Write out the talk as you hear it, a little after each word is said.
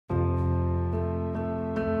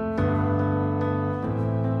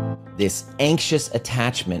This anxious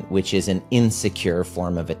attachment, which is an insecure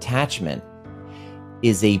form of attachment,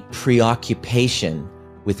 is a preoccupation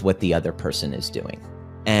with what the other person is doing.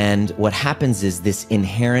 And what happens is this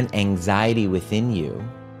inherent anxiety within you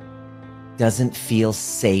doesn't feel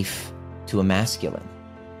safe to a masculine.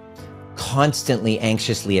 Constantly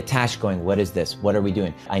anxiously attached, going, what is this? What are we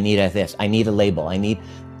doing? I need this. I need a label. I need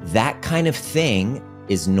that kind of thing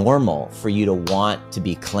is normal for you to want to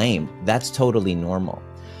be claimed. That's totally normal.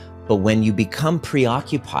 But when you become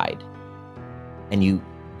preoccupied and you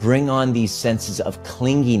bring on these senses of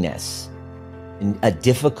clinginess and a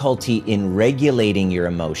difficulty in regulating your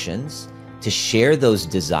emotions to share those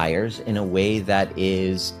desires in a way that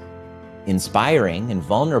is inspiring and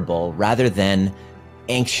vulnerable rather than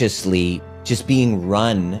anxiously just being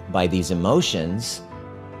run by these emotions,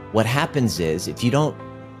 what happens is if you don't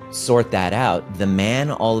sort that out, the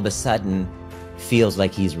man all of a sudden feels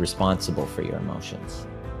like he's responsible for your emotions.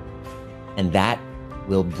 And that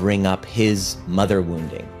will bring up his mother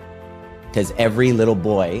wounding, because every little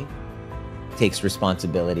boy takes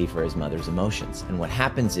responsibility for his mother's emotions. And what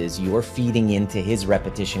happens is you're feeding into his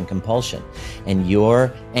repetition compulsion, and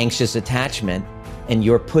your anxious attachment and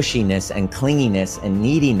your pushiness and clinginess and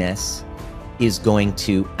neediness is going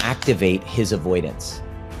to activate his avoidance,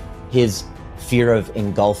 his fear of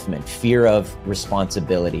engulfment, fear of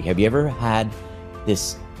responsibility. Have you ever had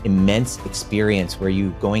this immense experience where you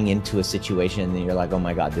going into a situation and you're like, oh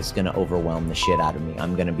my God, this is gonna overwhelm the shit out of me.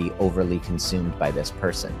 I'm gonna be overly consumed by this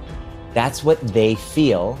person. That's what they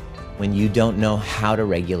feel when you don't know how to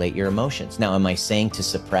regulate your emotions. Now, am I saying to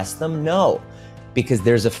suppress them? No, because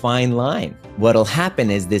there's a fine line. What'll happen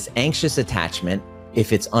is this anxious attachment,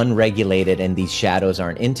 if it's unregulated and these shadows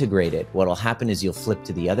aren't integrated, what'll happen is you'll flip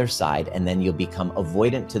to the other side and then you'll become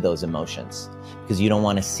avoidant to those emotions because you don't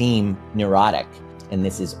want to seem neurotic. And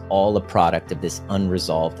this is all a product of this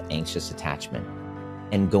unresolved anxious attachment.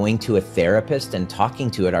 And going to a therapist and talking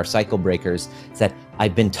to it, our cycle breakers said,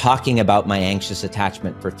 I've been talking about my anxious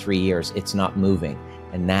attachment for 3 years. It's not moving.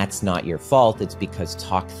 And that's not your fault. It's because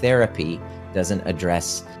talk therapy doesn't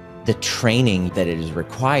address the training that it is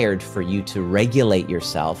required for you to regulate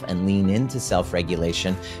yourself and lean into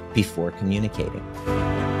self-regulation before communicating.